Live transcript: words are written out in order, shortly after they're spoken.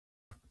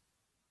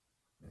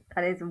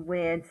that is a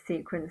weird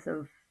sequence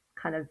of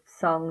kind of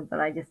songs that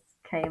I just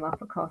came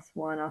up across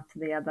one after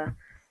the other.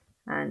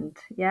 And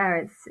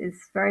yeah,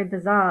 it's very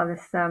bizarre.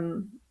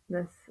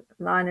 This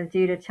Lion of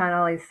Judah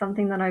channel is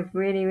something that I've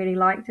really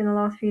liked in the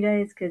last few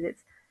days, because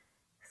it's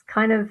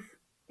kind of,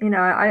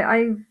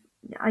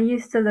 I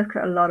used to look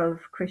at a lot of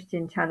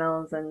Christian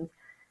channels, and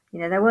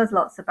there was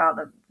lots about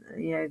the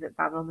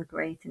Babylon the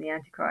Great and the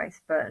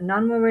Antichrist, but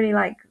none were really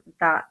like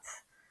that,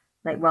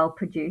 like well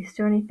produced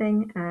or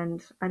anything.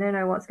 And I don't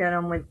know what's going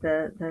on with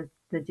the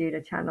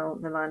Judah channel,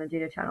 the Lion of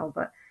Judah channel,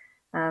 but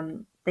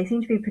they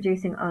seem to be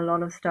producing a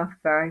lot of stuff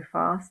very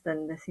fast,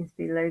 and there seems to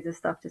be loads of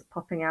stuff just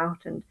popping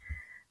out. And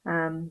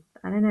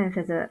I don't know if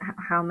there's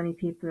how many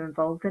people are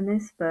involved in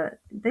this, but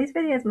these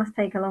videos must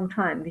take a long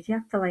time, because you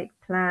have to like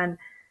plan,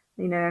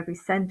 every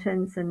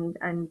sentence,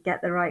 and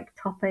get the right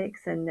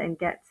topics, and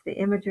get the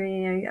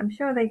imagery. I'm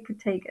sure they could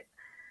take,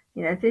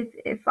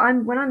 if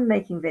I'm when I'm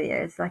making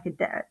videos, like a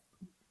day,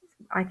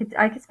 I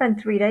could spend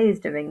 3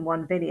 days doing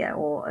one video,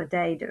 or a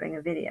day doing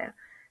a video.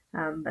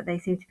 But they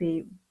seem to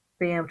be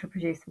being able to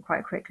produce them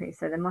quite quickly,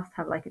 so they must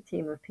have like a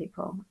team of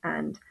people.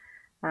 And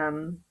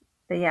um,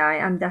 but yeah,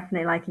 I'm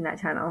definitely liking that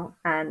channel,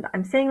 and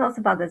I'm seeing lots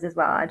of others as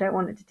well. I don't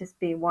want it to just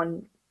be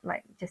one,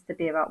 like just to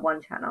be about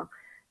one channel.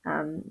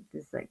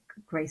 There's like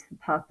Grace for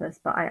Purpose,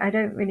 but I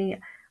don't really.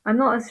 I'm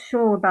not as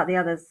sure about the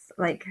others,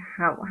 like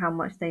how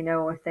much they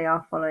know, or if they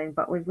are following.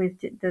 But with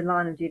the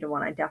Lion of Judah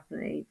one, I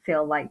definitely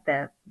feel like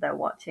they're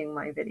watching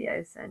my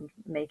videos and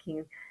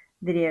making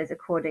videos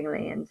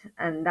accordingly,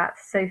 and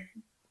that's so.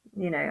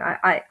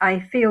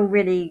 I feel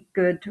really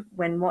good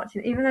when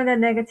watching, even though they're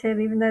negative,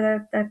 even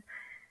though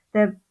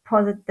they're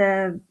positive,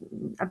 they're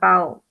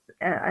about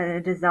a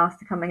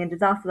disaster coming, a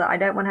disaster that I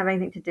don't want to have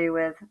anything to do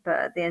with. But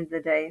at the end of the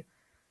day,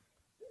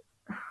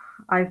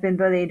 I've been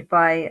bullied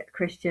by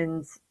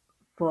Christians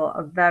for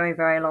a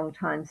very long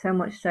time, so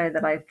much so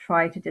that I've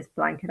tried to just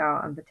blank it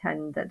out and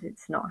pretend that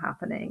it's not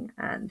happening.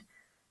 And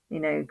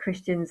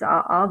Christians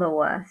are the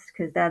worst,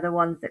 because they're the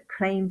ones that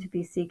claim to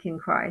be seeking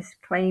Christ,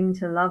 claim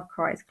to love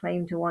Christ,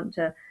 claim to want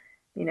to,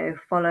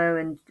 follow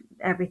and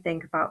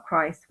everything about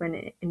Christ,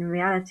 when in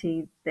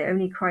reality, the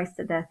only Christ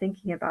that they're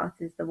thinking about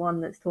is the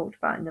one that's talked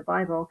about in the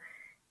Bible,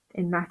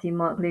 in Matthew,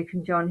 Mark, Luke,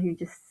 and John, who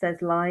just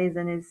says lies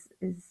and is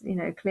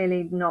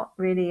clearly not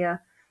really I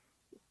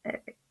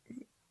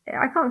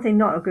can't say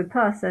not a good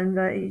person,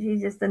 but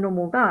he's just a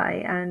normal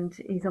guy, and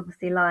he's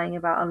obviously lying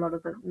about a lot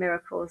of the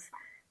miracles.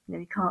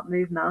 He can't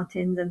move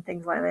mountains and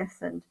things like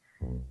this. And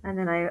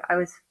then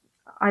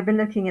I've been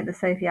looking at the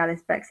Sophie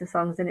Alice Bextor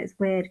songs, and it's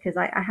weird because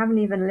I haven't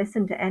even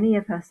listened to any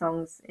of her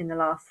songs in the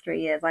last 3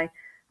 years.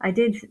 I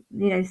did,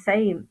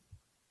 say,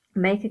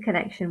 make a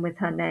connection with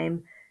her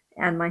name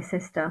and my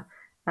sister.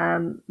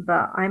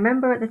 But I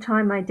remember at the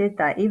time I did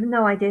that, even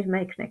though I did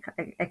make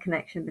a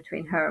connection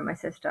between her and my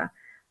sister,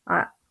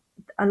 I,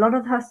 a lot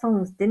of her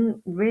songs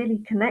didn't really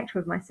connect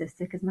with my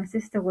sister, because my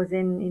sister was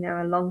in,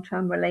 a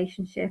long-term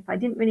relationship. I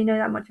didn't really know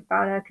that much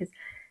about her, because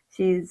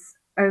she's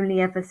only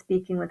ever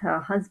speaking with her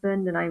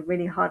husband, and I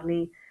really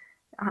hardly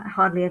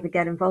ever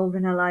get involved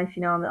in her life.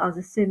 I was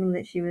assuming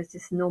that she was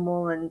just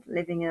normal and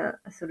living a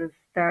sort of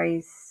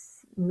very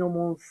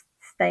normal,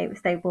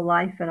 stable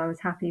life, and I was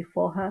happy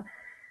for her.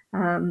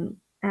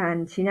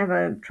 And she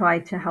never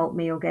tried to help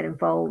me or get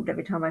involved.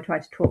 Every time I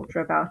tried to talk to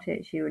her about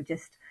it, she would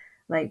just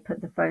like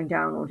put the phone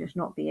down, or just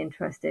not be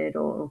interested,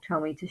 or tell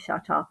me to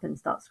shut up and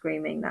start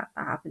screaming. That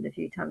happened a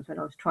few times when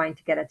I was trying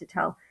to get her to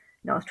tell.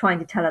 I was trying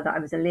to tell her that I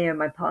was a Leo in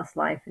my past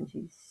life, and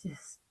she's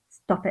just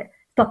stop it,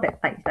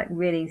 like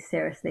really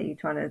seriously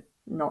trying to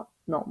not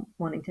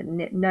wanting to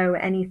know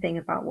anything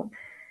about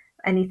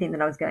anything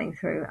that I was going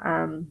through.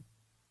 And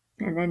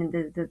then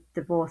the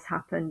divorce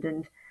happened,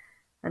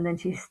 and then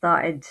she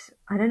started,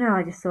 I don't know,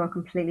 I just saw a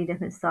completely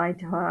different side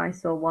to her. I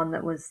saw one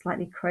that was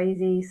slightly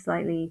crazy,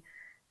 slightly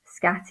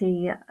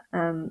scatty,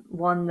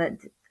 one that,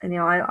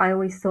 I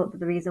always thought that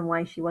the reason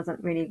why she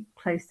wasn't really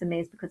close to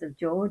me is because of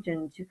George.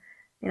 And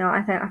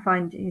I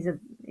find he's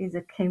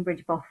a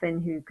Cambridge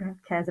boffin who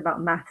cares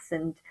about maths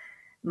and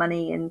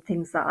money and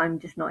things that I'm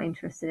just not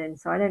interested in.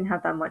 So I don't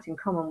have that much in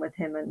common with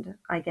him, and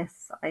I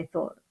guess I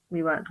thought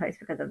we weren't close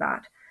because of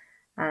that.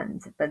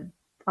 And but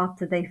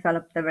after the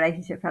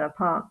relationship fell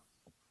apart,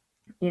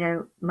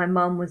 my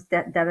mum was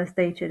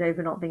devastated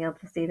over not being able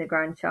to see the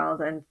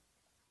grandchild, and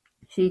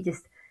she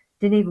just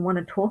didn't even want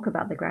to talk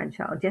about the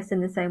grandchild, just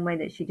in the same way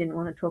that she didn't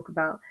want to talk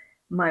about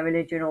my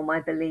religion or my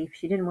belief.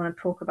 She didn't want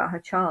to talk about her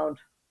child.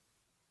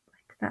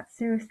 Like, that's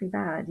seriously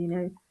bad.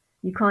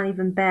 You can't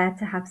even bear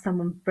to have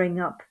someone bring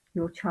up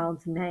your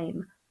child's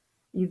name.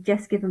 You've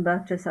just given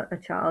birth to a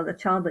child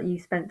that you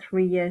spent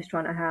 3 years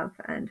trying to have,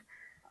 and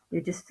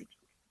you're just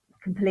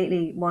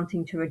completely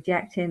wanting to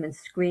reject him and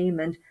scream.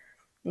 And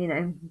you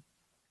know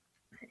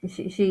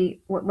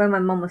she when my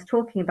mom was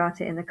talking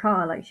about it in the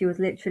car, like she was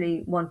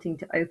literally wanting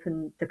to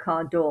open the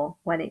car door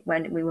when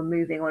we were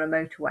moving on a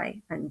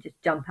motorway, and just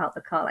jump out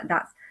the car. Like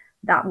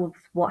that was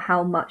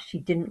how much she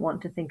didn't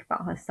want to think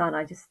about her son.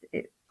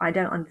 I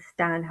don't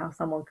understand how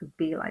someone could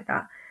be like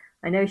that.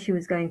 I know she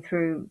was going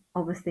through,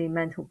 obviously,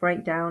 mental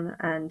breakdown,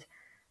 and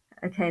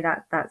okay,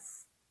 that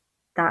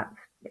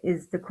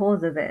is the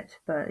cause of it.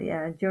 But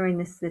yeah, during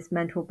this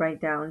mental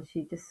breakdown,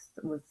 she just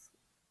was,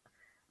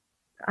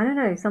 I don't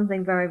know,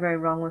 something very, very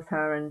wrong with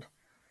her.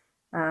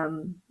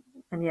 Um,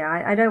 and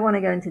yeah, I don't want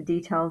to go into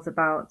details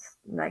about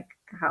like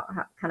how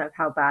kind of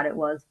how bad it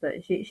was,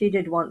 but she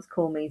did once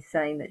call me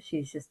saying that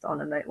she's just on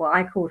a well,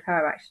 I called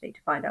her actually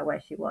to find out where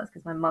she was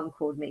because my mum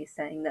called me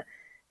saying that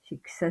she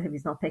said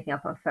he's not picking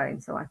up her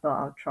phone, so I thought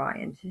I'll try.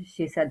 And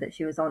she said that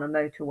she was on a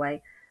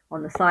motorway,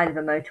 on the side of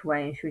a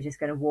motorway, and she was just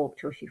going to walk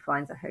till she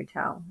finds a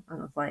hotel. And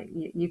I was like,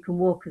 you can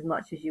walk as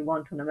much as you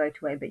want on a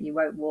motorway, but you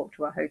won't walk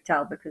to a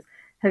hotel because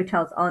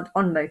hotels aren't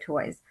on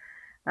motorways.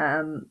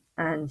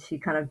 And she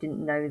kind of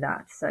didn't know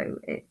that, so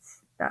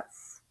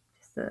that's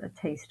just a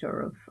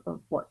taster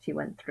of what she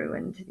went through.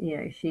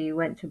 And she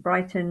went to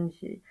Brighton.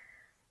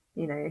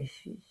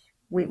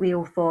 We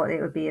all thought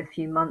it would be a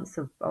few months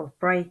of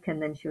break, and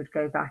then she would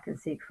go back and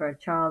seek for a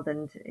child.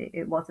 And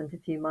it wasn't a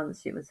few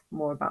months, it was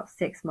more about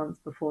 6 months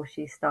before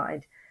she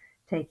started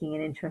taking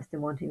an interest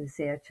in wanting to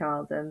see a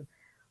child. And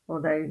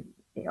although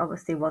it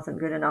obviously wasn't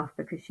good enough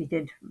because she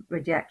did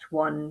reject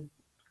one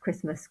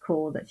Christmas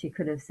call that she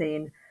could have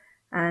seen.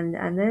 And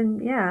then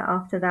yeah,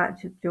 after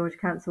that George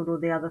cancelled all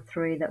the other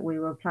three that we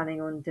were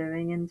planning on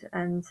doing.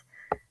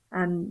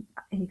 And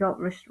he got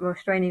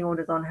restraining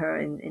orders on her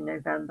in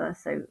November,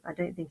 so I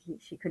don't think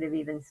she could have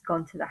even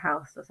gone to the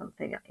house or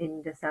something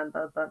in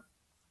December. But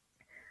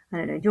I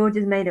don't know, George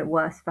has made it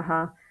worse for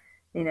her.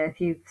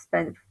 If you've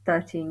spent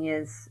 13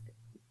 years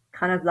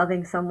kind of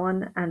loving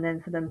someone and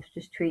then for them to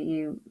just treat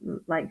you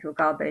like your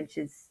garbage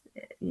is,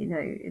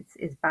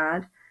 it's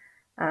bad.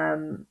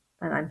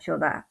 And I'm sure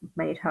that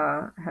made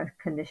her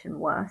condition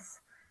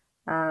worse.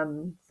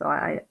 So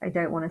I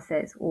don't want to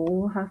say it's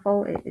all her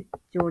fault.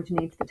 George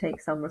needs to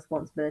take some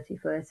responsibility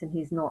for this, and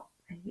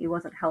he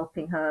wasn't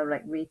helping her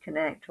like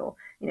reconnect, or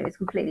it's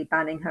completely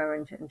banning her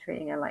and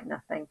treating her like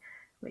nothing,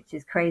 which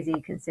is crazy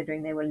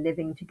considering they were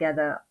living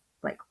together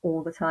like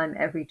all the time,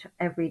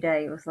 every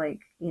day. It was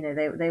like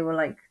they were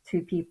like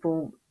two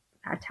people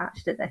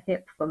attached at the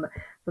hip for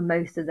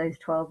most of those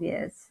 12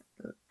 years.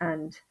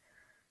 And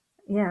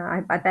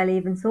yeah, I barely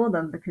even saw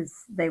them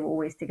because they were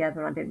always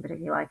together and I didn't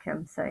particularly like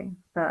him. So,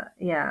 but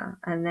yeah,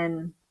 and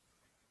then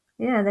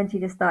she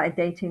just started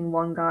dating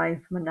one guy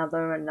from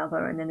another, and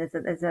then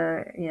there's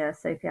a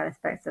Sophie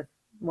Bextor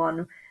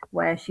one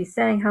where she's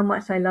saying how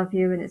much I love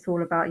you, and it's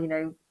all about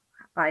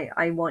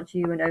I want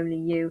you and only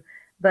you.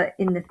 But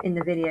in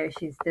the video,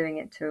 she's doing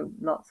it to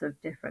lots of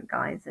different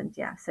guys, and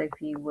yeah,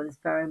 Sophie was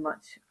very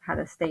much had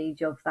a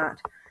stage of that.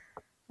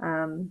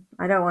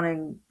 I don't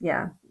want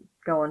to,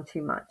 go on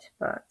too much,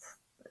 but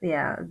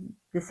yeah,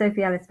 the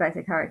Sophie Alice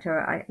Spector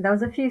character, there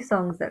was a few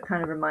songs that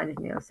kind of reminded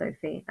me of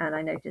Sophie, and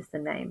I noticed the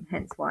name,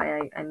 hence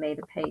why I made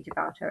a page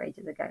about her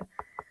ages ago.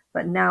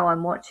 But now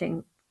I'm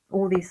watching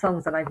all these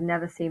songs that I've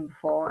never seen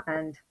before,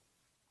 and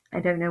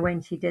I don't know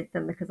when she did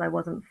them because I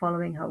wasn't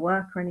following her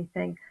work or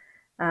anything.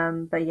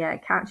 But yeah,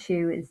 Catch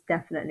You is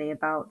definitely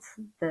about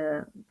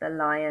the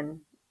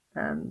Lion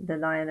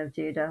of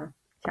Judah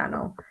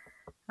channel.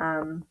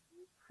 I've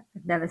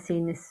never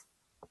seen this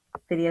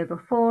video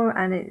before,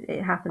 and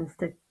it happens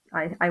to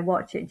I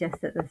watch it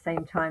just at the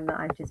same time that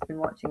I've just been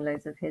watching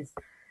loads of his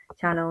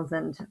channels,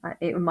 and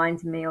it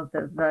reminds me of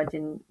the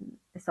Virgin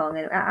song.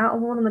 And out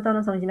of all the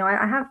Madonna songs,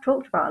 I have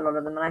talked about a lot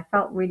of them, and I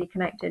felt really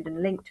connected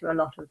and linked to a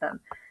lot of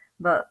them.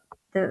 But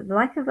the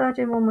Like a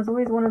Virgin one was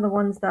always one of the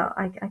ones that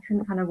I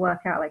couldn't kind of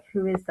work out, like,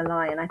 who is the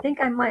lion. I think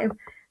I might have,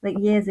 like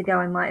years ago,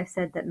 I might have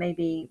said that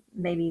maybe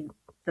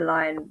the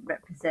lion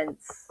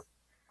represents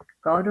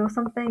God or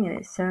something, and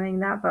it's showing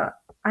that. But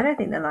I don't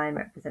think the lion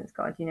represents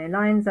God.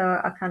 Lions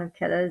are kind of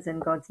killers,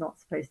 and God's not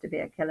supposed to be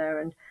a killer,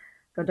 and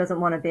God doesn't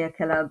want to be a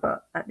killer.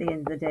 But at the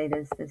end of the day,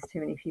 there's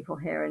too many people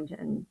here,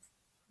 and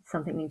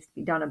something needs to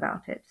be done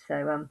about it.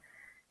 So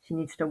she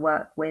needs to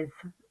work with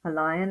a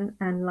lion,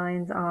 and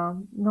lions are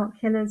not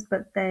killers,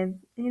 but they're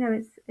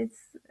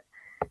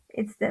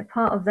it's they're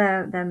part of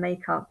their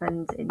makeup,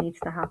 and it needs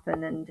to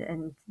happen,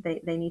 and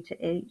they need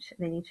to eat,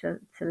 they need to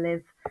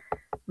live.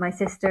 My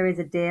sister is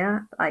a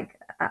deer. Like,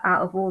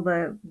 out of all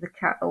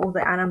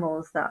the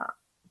animals that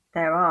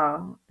there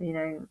are,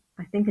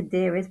 I think a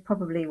deer is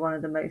probably one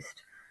of the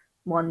most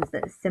ones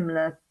that's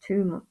similar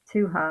to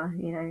her.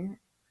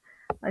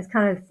 It's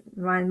kind of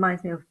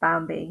reminds me of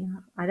Bambi.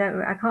 I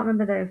can't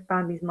remember though if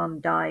Bambi's mum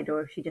died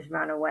or if she just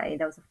ran away.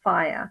 There was a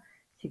fire.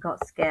 She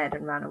got scared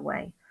and ran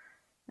away,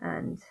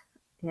 and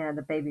yeah,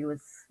 the baby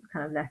was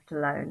kind of left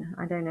alone.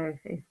 I don't know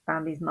if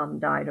Bambi's mum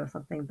died or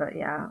something, but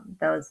yeah,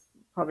 there was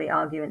probably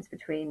arguments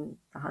between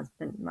the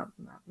husband,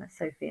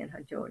 Sophie, and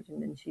her George, and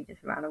then she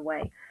just ran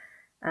away.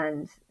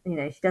 And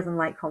she doesn't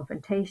like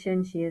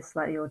confrontation. She is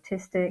slightly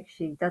autistic.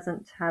 She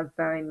doesn't have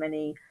very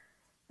many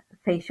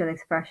facial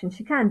expressions.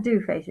 She can do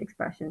facial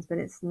expressions, but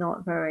it's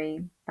not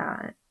very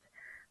that.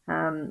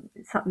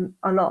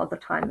 A lot of the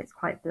time it's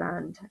quite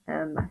bland.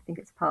 I think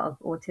it's part of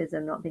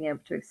autism, not being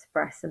able to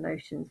express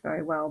emotions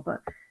very well,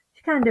 but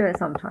she can do it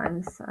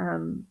sometimes.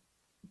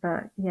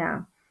 But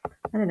yeah,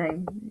 I don't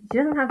know. She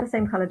doesn't have the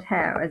same coloured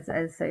hair as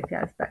Sophie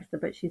Bextor,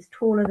 but she's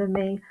taller than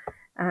me,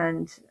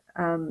 and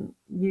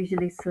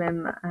usually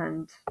slim,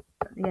 and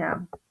yeah,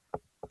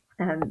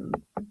 um,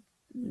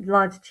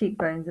 large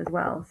cheekbones as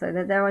well. So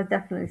there are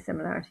definitely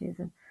similarities,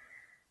 and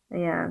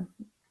yeah.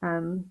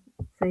 Um,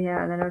 so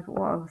yeah, and then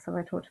what else have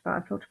I talked about?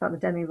 I've talked about the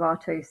Demi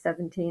Lovato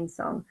 17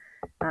 song.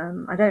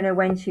 I don't know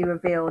when she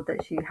revealed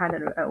that she had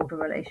an older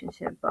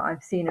relationship, but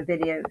I've seen a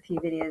few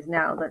videos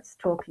now that's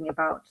talking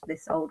about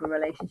this older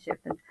relationship,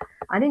 and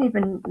I didn't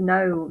even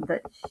know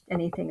that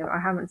anything. I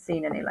haven't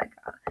seen any like.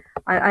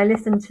 I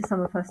listened to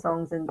some of her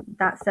songs, and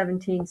that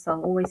 17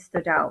 song always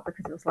stood out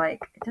because it was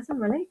like it doesn't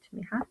relate to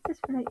me. How does this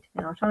relate to me?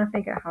 And I was trying to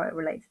figure out how it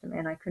relates to me,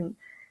 and I couldn't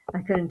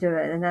do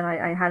it. And then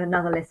I had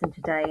another listen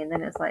today, and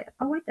then it's like,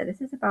 oh wait, there,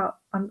 this is about.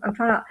 I'm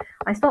trying to.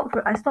 I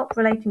stopped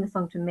relating the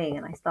song to me,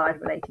 and I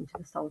started relating to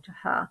the song to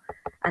her,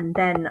 and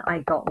then I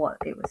got what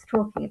it was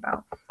talking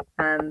about,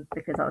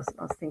 because I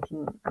was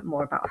thinking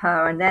more about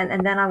her, and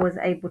then I was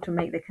able to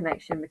make the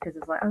connection because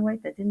it's like, oh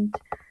wait, there didn't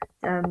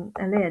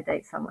Aaliyah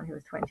date someone who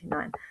was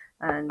 29,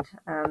 and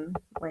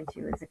when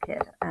she was a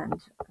kid,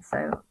 and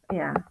so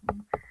yeah.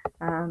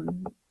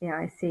 Yeah,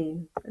 I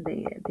see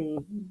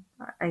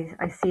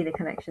I see the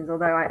connections.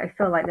 Although I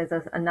feel like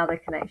there's another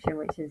connection,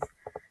 which is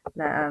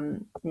that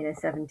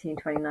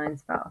 1729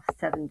 is about a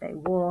 7 day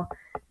war,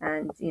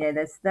 and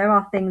there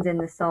are things in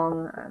the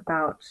song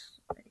about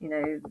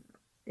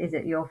is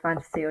it your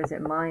fantasy or is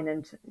it mine,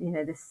 and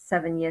this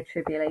 7 year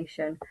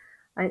tribulation.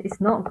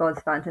 It's not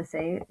God's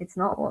fantasy. It's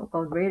not what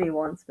God really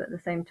wants, but at the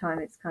same time,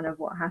 it's kind of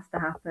what has to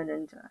happen,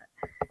 and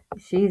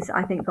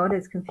I think God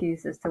is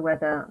confused as to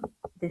whether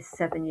this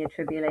 7 year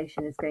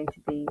tribulation is going to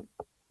be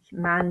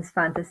man's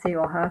fantasy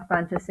or her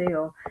fantasy,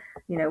 or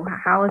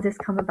how has this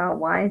come about,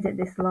 why is it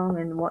this long,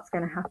 and what's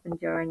going to happen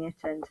during it.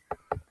 And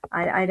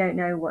I don't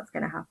know what's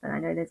going to happen. I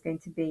know there's going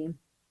to be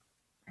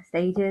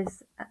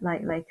stages,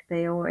 like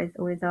they always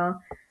are.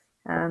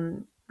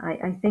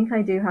 I think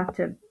I do have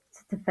to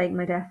fake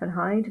my death and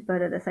hide,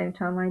 but at the same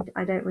time,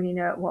 I don't really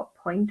know at what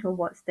point or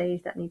what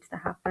stage that needs to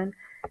happen.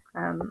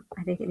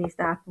 I think it needs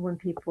to happen when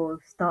people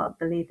start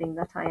believing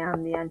that I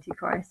am the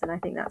Antichrist, and I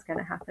think that's going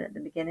to happen at the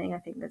beginning. I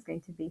think there's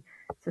going to be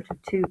sort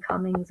of two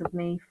comings of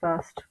me.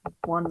 First,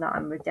 one that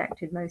I'm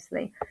rejected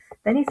mostly.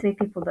 There needs to be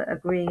people that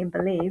agree and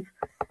believe,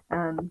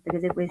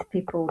 because if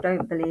people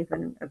don't believe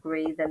and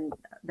agree, then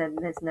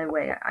there's no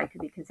way I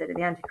could be considered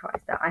the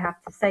Antichrist. I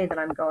have to say that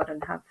I'm God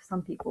and have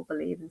some people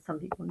believe and some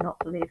people not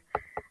believe.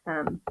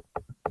 And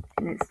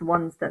it's the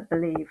ones that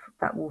believe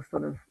that will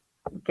sort of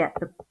get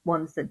the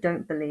ones that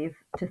don't believe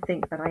to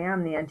think that I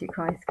am the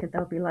Antichrist, because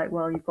they'll be like,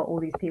 well, you've got all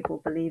these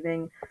people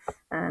believing,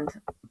 and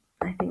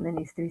I think there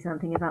needs to be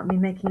something about me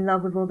making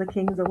love with all the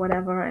kings or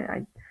whatever.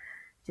 I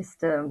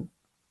just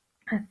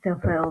I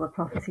fulfill the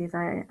prophecies.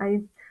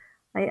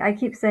 I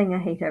keep saying I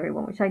hate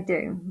everyone, which I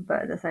do,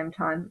 but at the same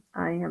time,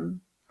 I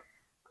am.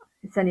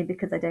 It's only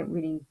because I don't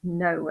really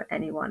know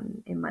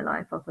anyone in my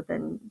life other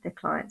than the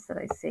clients that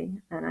I see,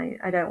 and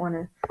I don't want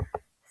to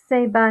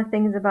say bad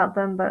things about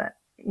them, but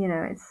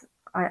it's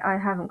I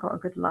haven't got a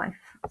good life,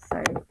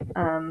 so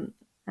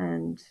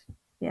and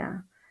yeah,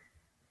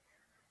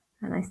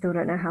 and I still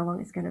don't know how long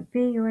it's going to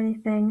be or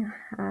anything,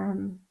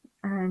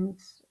 and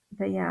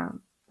but yeah,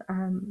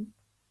 um,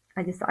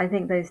 I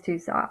think those two.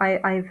 So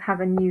I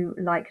have a new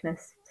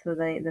likeness to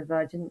the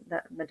Virgin,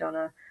 that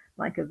Madonna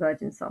Like a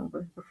Virgin song,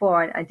 but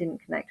before I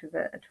didn't connect with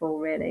it at all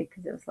really,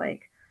 because it was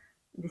like,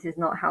 this is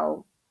not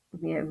how,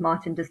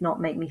 Martin does not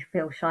make me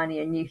feel shiny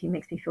and new. He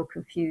makes me feel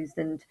confused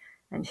and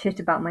shit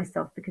about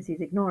myself because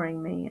he's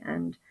ignoring me.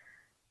 And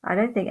I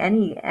don't think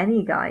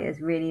any guy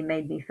has really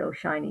made me feel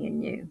shiny and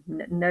new.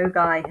 No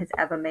guy has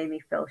ever made me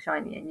feel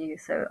shiny and new.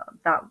 So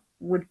that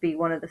would be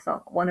one of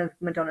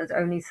Madonna's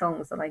only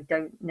songs that I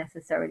don't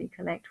necessarily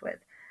connect with.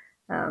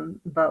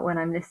 But when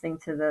I'm listening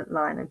to the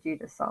Lion of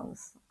Judah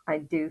songs, I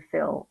do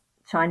feel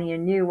shiny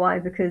and new. Why?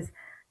 Because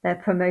they're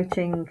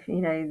promoting,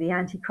 the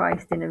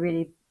Antichrist in a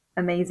really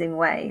amazing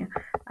way,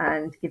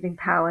 and giving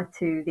power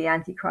to the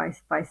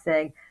Antichrist by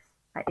saying,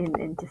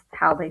 in just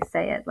how they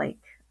say it, like,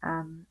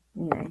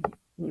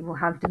 he will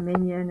have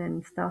dominion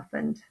and stuff,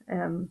 and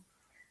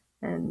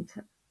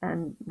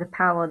the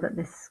power that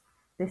this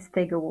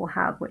figure will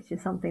have, which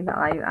is something that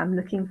I'm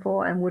looking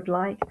for and would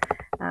like.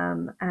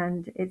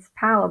 And it's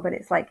power, but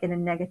it's like in a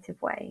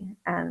negative way.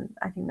 And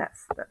I think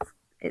that's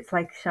it's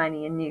like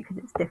shiny and new because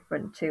it's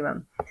different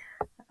to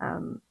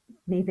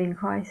me being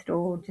Christ,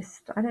 or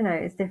just, I don't know,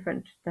 it's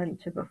different than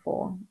to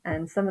before.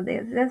 And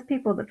there's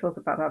people that talk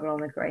about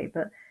Babylon the Great,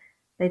 but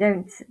they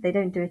don't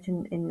do it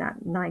in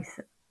that nice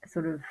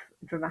sort of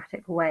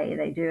dramatic way.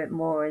 They do it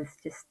more as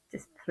just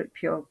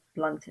pure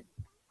blunt,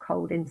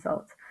 cold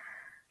insults.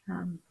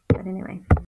 But anyway.